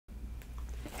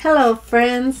Hello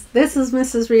friends, this is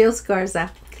Mrs.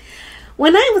 Rios-Garza.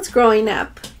 When I was growing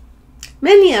up,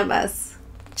 many of us,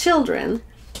 children,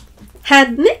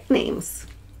 had nicknames.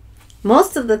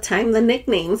 Most of the time the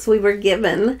nicknames we were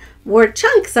given were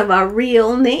chunks of our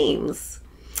real names.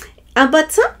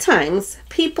 But sometimes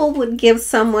people would give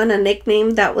someone a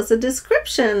nickname that was a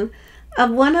description of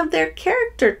one of their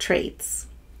character traits.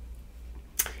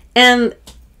 And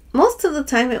most of the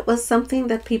time it was something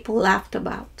that people laughed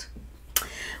about.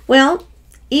 Well,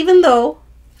 even though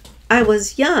I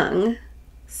was young,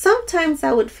 sometimes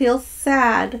I would feel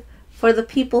sad for the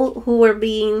people who were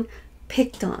being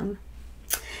picked on.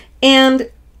 And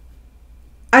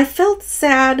I felt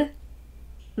sad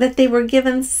that they were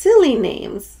given silly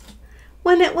names.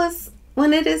 When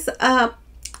it is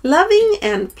loving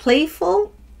and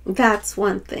playful, that's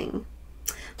one thing.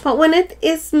 But when it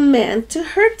is meant to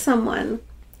hurt someone,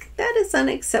 that is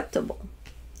unacceptable.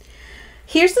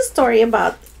 Here's a story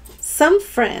about some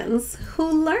friends who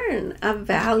learn a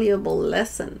valuable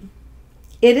lesson.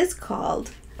 It is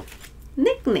called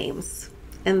Nicknames,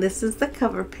 and this is the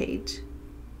cover page.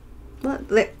 Well,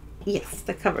 yes,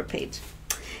 the cover page.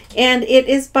 And it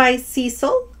is by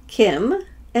Cecil Kim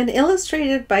and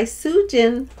illustrated by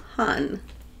SooJin Han.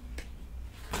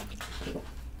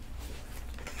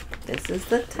 This is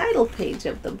the title page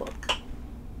of the book,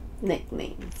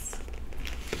 Nicknames.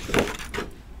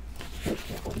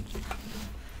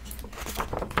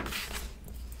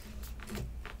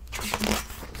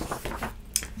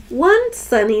 One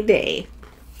sunny day,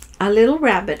 a little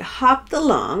rabbit hopped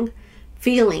along,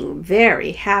 feeling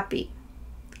very happy.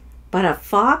 But a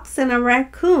fox and a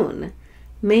raccoon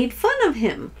made fun of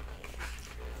him.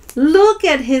 "Look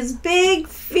at his big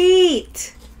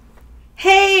feet!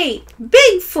 Hey,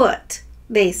 Bigfoot!"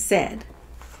 they said.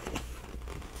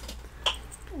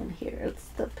 And here's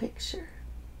the picture.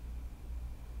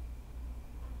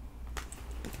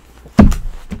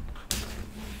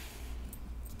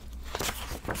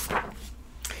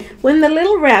 When the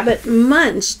little rabbit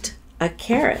munched a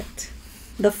carrot,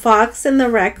 the fox and the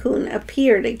raccoon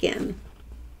appeared again.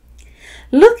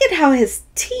 "Look at how his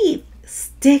teeth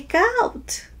stick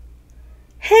out.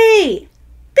 Hey,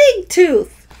 Big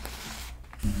Tooth!"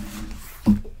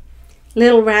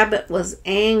 Little Rabbit was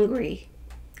angry.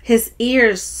 His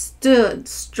ears stood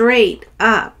straight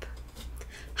up.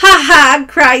 "Ha ha!"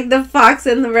 cried the fox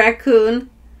and the raccoon.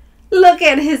 "Look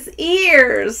at his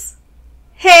ears.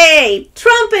 Hey,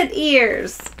 trumpet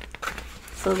ears!"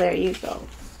 So there you go.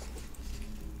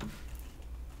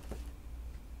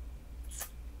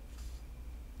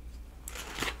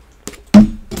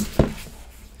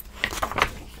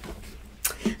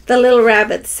 The little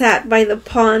rabbit sat by the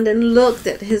pond and looked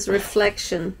at his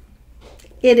reflection.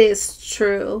 It is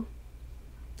true.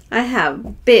 I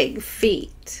have big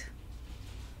feet,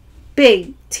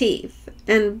 big teeth,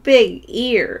 and big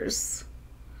ears.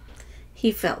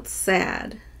 He felt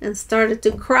sad and started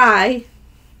to cry.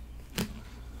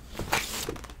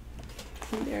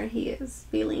 And there he is,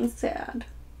 feeling sad.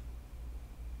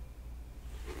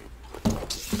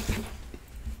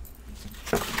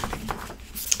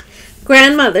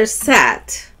 Grandmother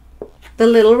sat the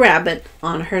little rabbit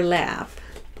on her lap.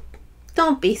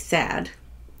 "Don't be sad,"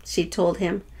 she told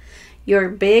him. "Your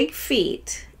big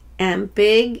feet and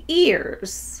big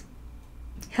ears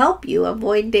help you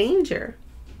avoid danger.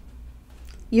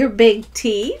 Your big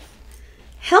teeth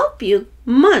help you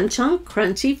munch on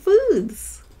crunchy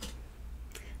foods.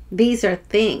 These are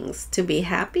things to be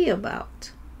happy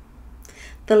about."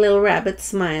 The little rabbit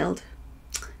smiled.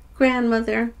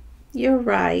 "Grandmother, you're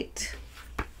right."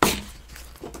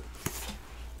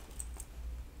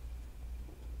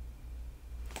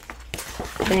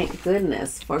 Thank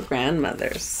goodness for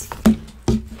grandmothers.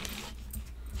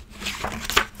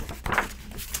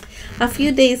 A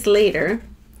few days later,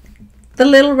 the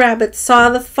little rabbit saw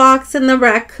the fox and the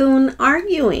raccoon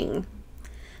arguing.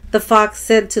 The fox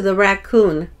said to the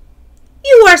raccoon,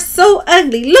 "You are so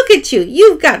ugly. Look at you.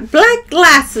 You've got black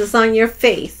glasses on your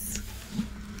face."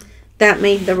 That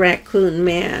made the raccoon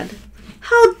mad.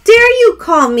 "How dare you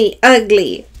call me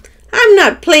ugly? I'm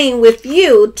not playing with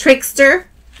you, trickster."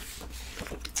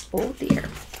 Oh dear.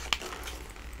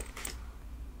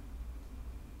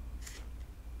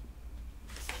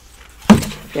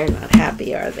 They're not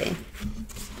happy, are they?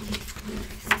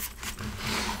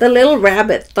 The little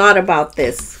rabbit thought about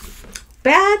this.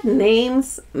 Bad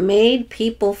names made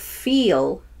people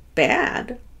feel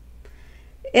bad.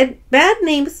 Bad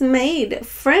names made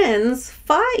friends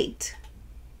fight.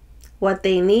 What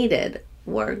they needed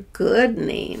were good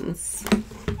names.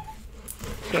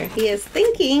 Here he is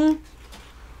thinking.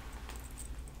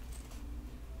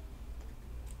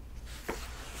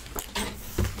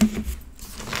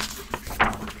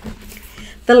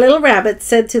 The little rabbit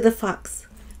said to the fox,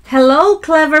 "Hello,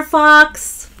 clever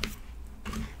fox."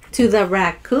 To the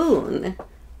raccoon,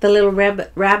 the little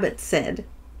rabbit said,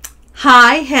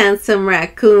 "Hi, handsome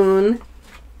raccoon."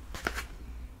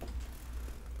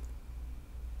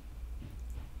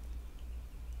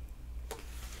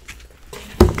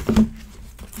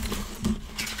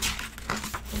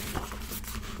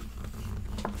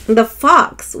 The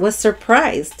fox was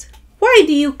surprised. "Why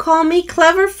do you call me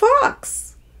clever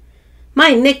fox?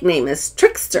 My nickname is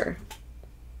Trickster."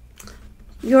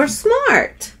 "You're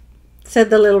smart," said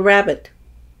the little rabbit.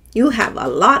 "You have a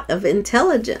lot of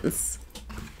intelligence."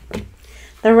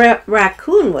 The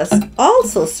raccoon was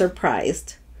also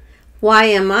surprised. "Why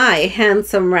am I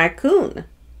handsome raccoon?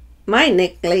 My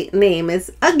nickname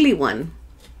is Ugly One."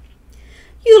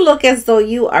 "You look as though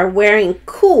you are wearing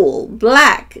cool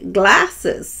black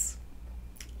glasses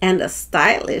and a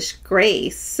stylish gray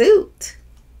suit,"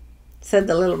 said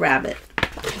the little rabbit.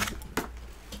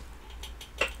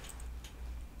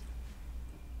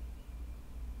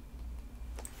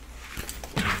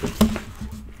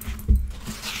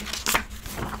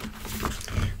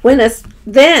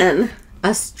 Then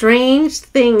a strange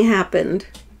thing happened.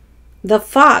 The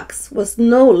fox was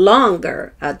no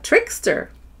longer a trickster.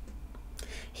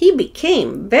 He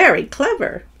became very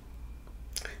clever.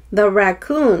 The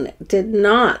raccoon did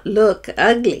not look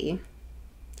ugly.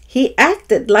 He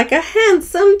acted like a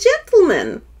handsome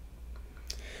gentleman.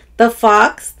 The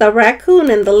fox, the raccoon,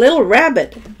 and the little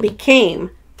rabbit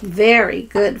became very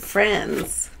good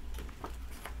friends.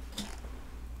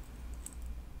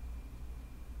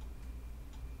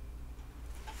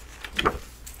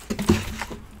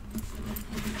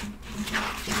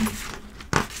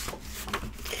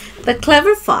 The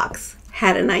clever fox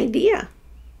had an idea.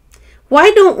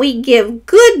 "Why don't we give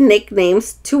good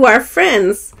nicknames to our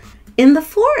friends in the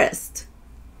forest?"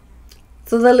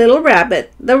 So the little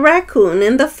rabbit, the raccoon,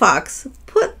 and the fox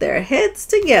put their heads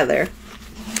together.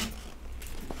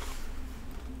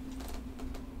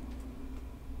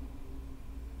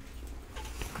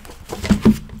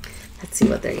 Let's see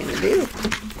what they're going to do.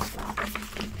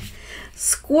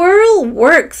 "Squirrel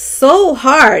works so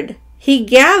hard. He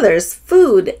gathers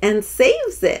food and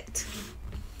saves it.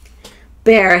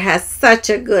 Bear has such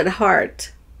a good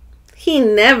heart. He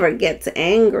never gets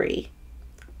angry."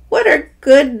 What are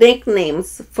good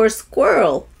nicknames for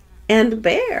squirrel and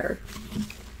bear?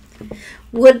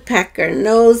 Woodpecker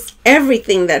knows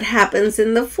everything that happens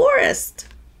in the forest.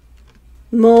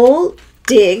 Mole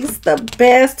digs the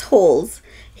best holes.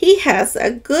 He has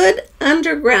a good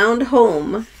underground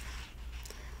home.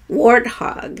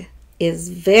 Warthog is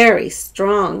very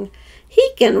strong.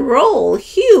 He can roll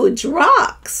huge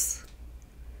rocks.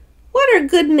 What are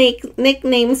good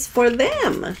nicknames for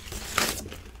them?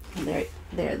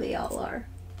 There they all are.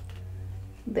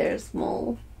 There's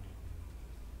Mole.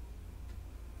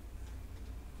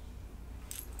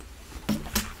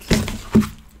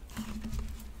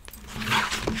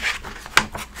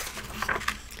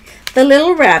 The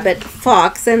little rabbit,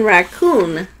 fox, and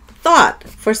raccoon thought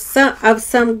of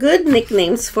some good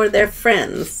nicknames for their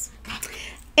friends.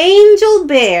 Angel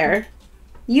Bear,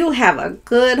 you have a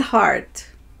good heart.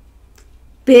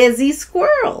 Busy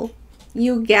Squirrel,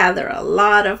 you gather a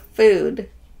lot of food.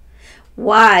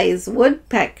 Wise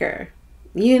Woodpecker,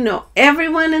 you know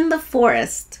everyone in the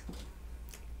forest.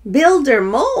 Builder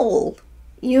Mole,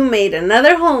 you made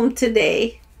another home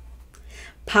today.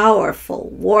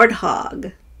 Powerful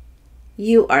Warthog,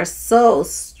 you are so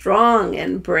strong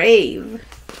and brave.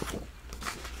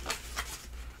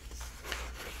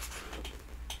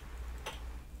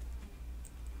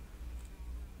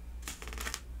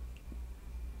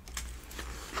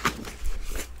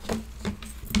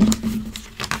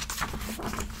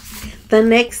 The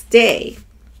next day,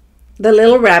 the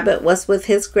little rabbit was with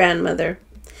his grandmother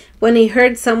when he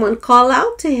heard someone call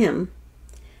out to him,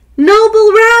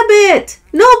 "Noble Rabbit!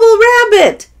 Noble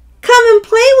Rabbit! Come and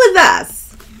play with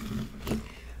us!"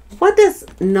 What does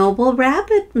Noble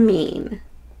Rabbit mean?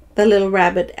 The little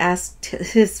rabbit asked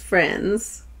his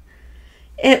friends.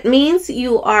 It means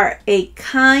you are a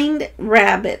kind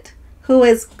rabbit who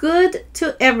is good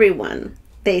to everyone,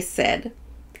 they said.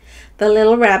 The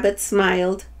little rabbit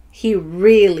smiled. He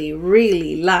really,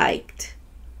 really liked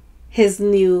his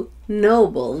new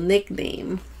noble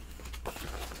nickname.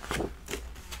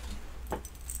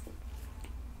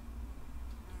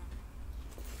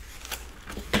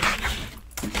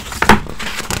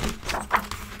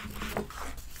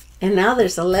 And now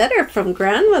there's a letter from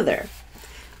grandmother.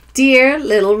 Dear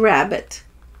little rabbit,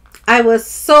 I was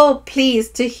so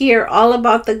pleased to hear all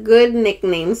about the good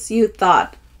nicknames you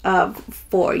thought of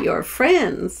for your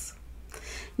friends.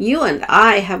 You and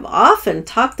I have often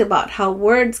talked about how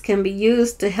words can be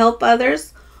used to help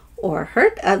others or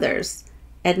hurt others.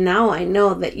 And now I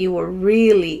know that you were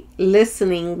really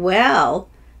listening well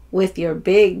with your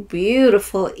big,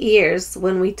 beautiful ears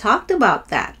when we talked about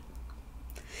that.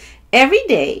 Every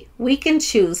day, we can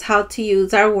choose how to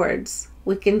use our words.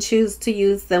 We can choose to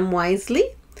use them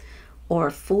wisely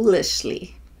or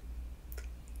foolishly.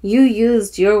 You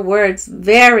used your words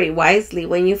very wisely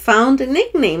when you found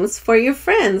nicknames for your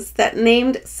friends that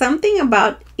named something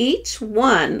about each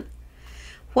one.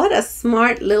 What a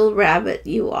smart little rabbit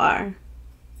you are.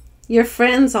 Your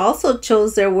friends also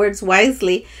chose their words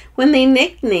wisely when they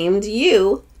nicknamed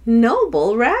you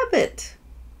Noble Rabbit.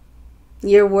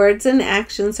 Your words and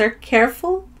actions are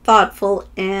careful, thoughtful,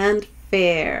 and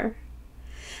fair.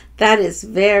 That is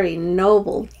very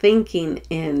noble thinking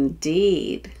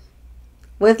indeed.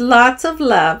 With lots of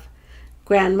love,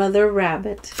 Grandmother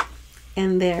Rabbit.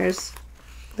 And there's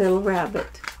little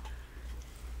Rabbit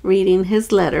reading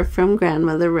his letter from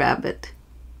Grandmother Rabbit.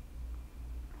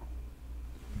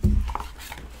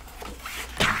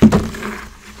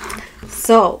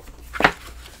 So,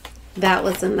 that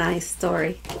was a nice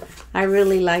story. I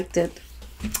really liked it.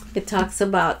 It talks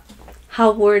about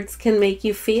how words can make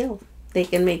you feel. They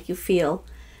can make you feel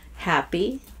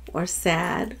happy or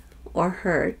sad or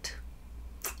hurt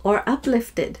or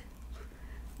uplifted.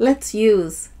 Let's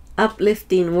use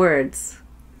uplifting words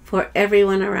for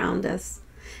everyone around us.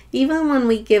 Even when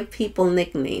we give people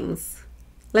nicknames,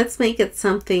 let's make it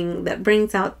something that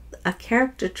brings out a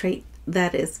character trait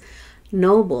that is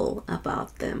noble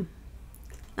about them.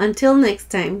 Until next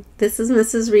time, this is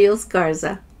Mrs.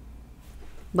 Rios-Garza.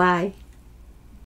 Bye.